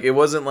 It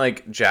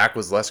wasn't Jack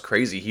was less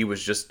crazy. He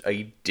was just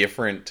a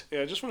different...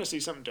 Yeah, I just want to see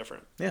something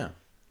different. Yeah.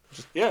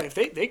 Yeah, if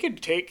they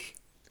could take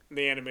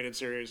the animated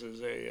series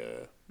as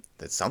a...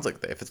 It sounds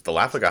like if it's the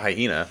laugh like a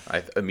hyena,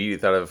 I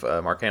immediately thought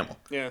of Mark Hamill.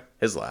 Yeah.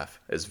 His laugh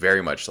is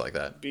very much like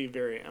that. I'm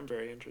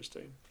very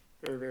interested.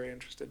 Very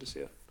interested to see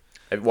it.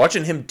 And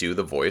watching him do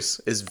the voice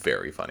is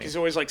very funny. He's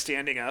always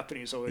standing up and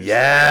he's always...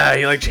 Yeah,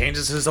 he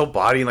changes his whole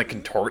body and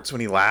contorts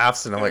when he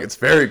laughs. And I'm it's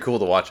very cool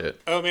to watch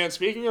it. Oh man,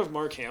 speaking of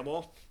Mark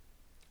Hamill,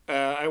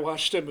 I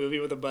watched a movie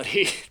with a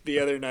buddy the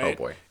other night.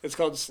 Oh boy. It's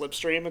called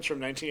Slipstream. It's from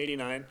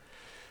 1989.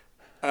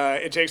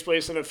 It takes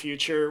place in a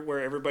future where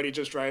everybody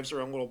just drives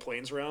their own little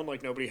planes around,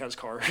 nobody has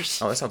cars.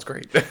 Oh, that sounds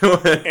great.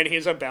 And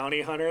he's a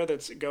bounty hunter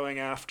that's going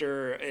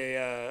after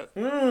an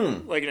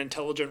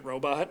intelligent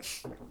robot.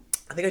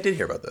 I think I did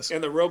hear about this.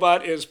 And the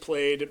robot is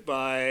played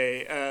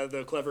by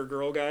the clever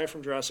girl guy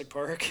from Jurassic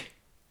Park.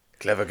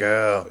 Clever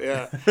girl.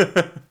 Yeah.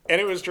 And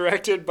it was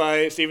directed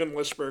by Steven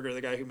Lisberger,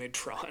 the guy who made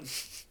Tron.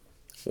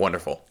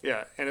 Wonderful.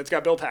 Yeah, and it's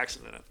got Bill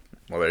Paxton in it.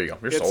 Well, there you go.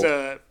 You're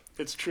sold.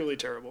 It's truly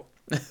terrible.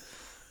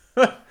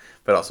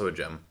 But also a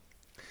gem.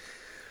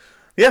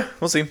 Yeah,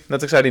 we'll see.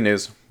 That's exciting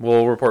news.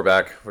 We'll report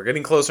back. We're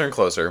getting closer and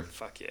closer.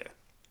 Fuck yeah.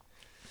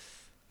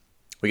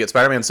 We get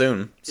Spider-Man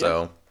soon,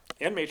 so...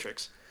 Yeah. And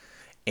Matrix.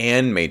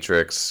 And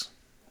Matrix.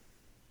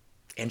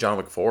 And John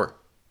Wick 4.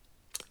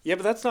 Yeah,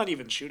 but that's not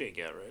even shooting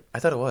yet, right? I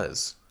thought it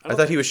was. I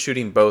thought he was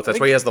shooting both. That's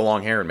why he has the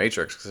long hair in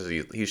Matrix, because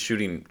he's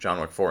shooting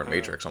John Wick 4 and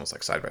Matrix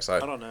almost side by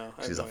side. I don't know.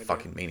 He's a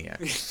fucking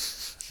maniac.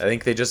 I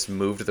think they just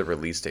moved the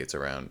release dates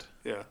around.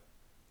 Yeah.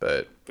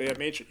 But yeah,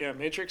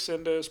 Matrix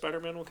and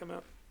Spider-Man will come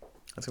out.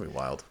 That's going to be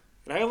wild.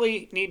 And I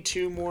only need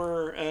 2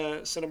 more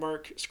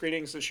Cinemark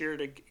screenings this year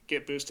to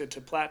get boosted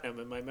to Platinum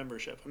in my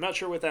membership. I'm not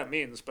sure what that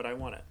means, but I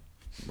want it.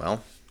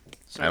 Well,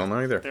 I don't know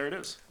either. There it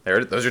is.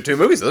 Those are 2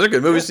 movies. Those are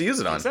good movies to use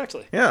it on.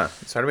 Exactly. Yeah.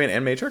 Spider-Man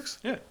and Matrix?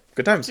 Yeah.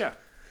 Good times. Yeah.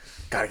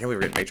 God, I can't believe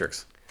we're getting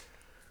Matrix.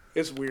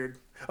 It's weird.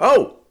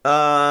 Oh,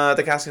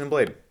 the casting of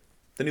Blade,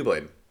 the new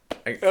Blade.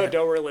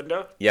 Delroy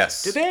Lindo?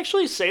 Yes. Did they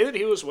actually say that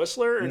he was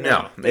Whistler? Or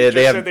no. They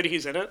just said that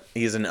he's in it?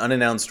 He's an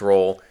unannounced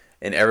role,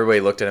 and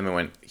everybody looked at him and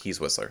went, he's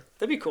Whistler.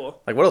 That'd be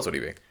cool. Like, what else would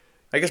he be?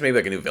 I guess maybe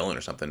like a new villain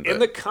or something. But... In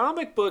the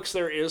comic books,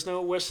 there is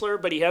no Whistler,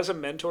 but he has a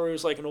mentor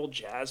who's like an old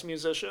jazz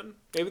musician.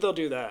 Maybe they'll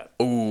do that.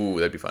 Ooh,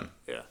 that'd be fun.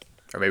 Yeah.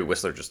 Or maybe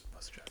Whistler just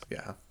was a jazz.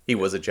 Yeah. He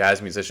was a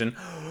jazz musician,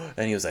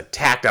 and he was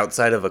attacked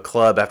outside of a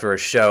club after a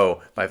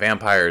show by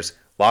vampires.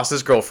 Lost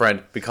his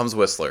girlfriend, becomes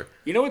Whistler.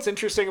 You know what's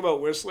interesting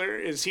about Whistler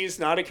is he's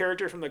not a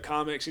character from the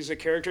comics. He's a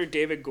character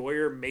David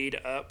Goyer made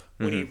up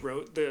when he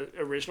wrote the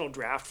original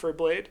draft for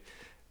Blade.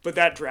 But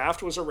that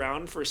draft was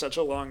around for such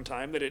a long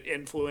time that it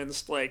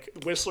influenced, like,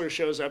 Whistler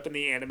shows up in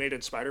the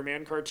animated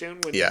Spider-Man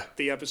cartoon when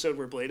the episode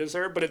where Blade is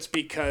there, but it's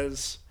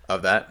because...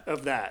 Of that?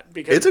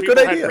 Because it's a good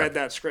idea. Had read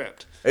that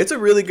script. It's a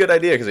really good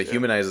idea because it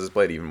humanizes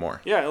Blade even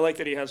more. Yeah, I like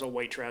that he has a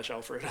white trash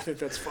Alfred. I think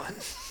that's fun.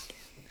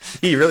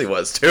 He really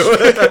was, too.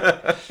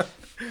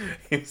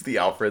 He's the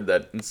Alfred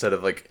that instead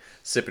of like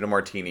sipping a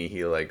martini,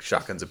 he like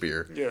shotguns a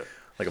beer. Yeah.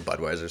 Like a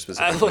Budweiser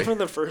specifically. I love in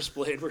the first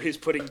Blade where he's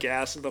putting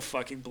gas in the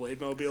fucking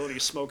Blade mobile and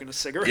he's smoking a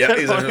cigarette. Yeah,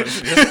 he's like,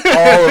 just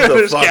all of the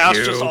There's fuck gas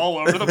you. just all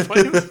over the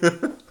place.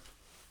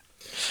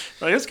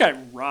 Like, this guy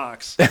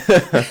rocks.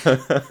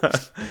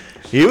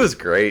 He was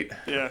great.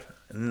 Yeah.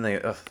 And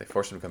then they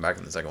forced him to come back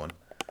in the second one.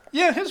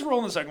 Yeah, his role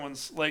in the second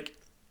one's like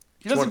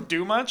he doesn't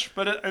do much,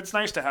 but it's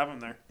nice to have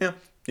him there. Yeah.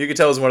 You could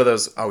tell it was one of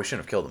those, we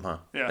shouldn't have killed him, huh?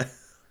 Yeah.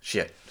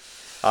 Shit.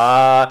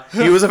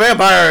 He was a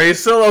vampire.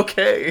 He's still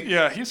okay.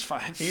 Yeah, he's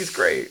fine. He's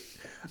great.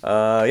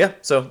 Yeah,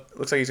 so it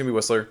looks like he's going to be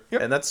Whistler.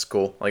 Yep. And that's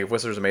cool. Like, if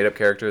Whistler's a made-up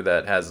character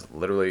that has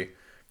literally...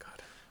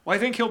 God. Well, I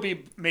think he'll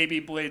be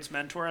maybe Blade's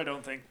mentor. I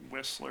don't think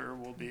Whistler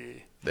will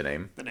be... The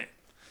name? The name.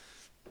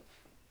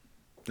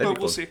 That'd be cool.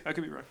 We'll see. I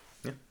could be wrong.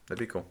 Yeah, that'd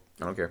be cool.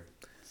 I don't care.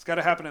 It's got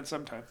to happen at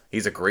some time.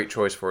 He's a great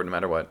choice for it no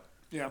matter what.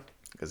 Yeah.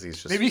 Because he's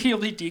just... Maybe he'll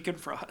be Deacon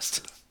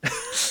Frost.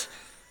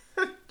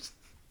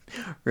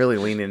 Really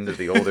lean into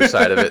the older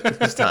side of it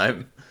this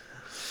time.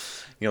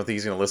 You don't think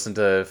he's going to listen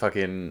to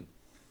fucking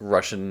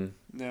Russian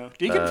No.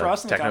 Deacon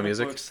Frost in the comic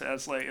music? books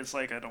has like it's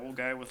like an old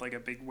guy with like a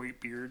big white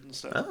beard and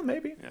stuff. Oh,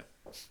 maybe. Yeah.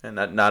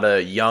 And not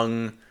a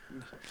young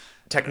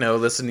techno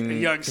listening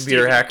computer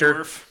Stephen hacker.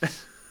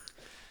 Dorff.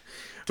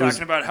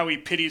 Talking about how he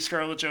pities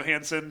Scarlett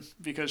Johansson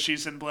because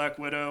she's in Black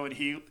Widow and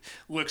he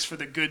looks for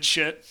the good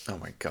shit. Oh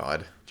my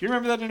god. Do you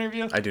remember that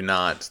interview? I do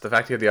not. The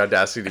fact he had the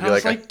audacity to be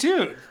like... I was like,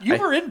 dude, you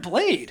were in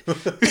Blade.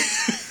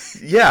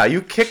 Yeah,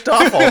 you kicked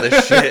off all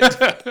this shit.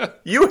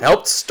 You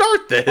helped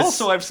start this.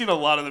 Also, I've seen a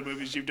lot of the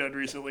movies you've done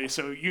recently,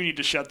 so you need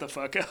to shut the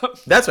fuck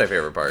up. That's my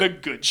favorite part. The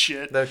good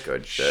shit. The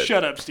good shit.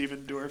 Shut up,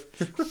 Stephen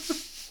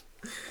Dorff.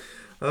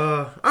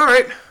 All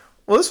right.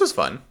 Well, this was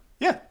fun.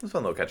 Yeah. It was a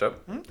fun little catch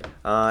up.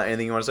 Mm-hmm.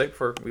 Anything you want to say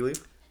before we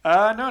leave? No,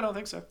 I don't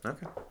think so.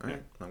 Okay. All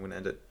right. I'm going to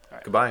end it.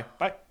 Right. Goodbye.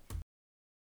 Bye.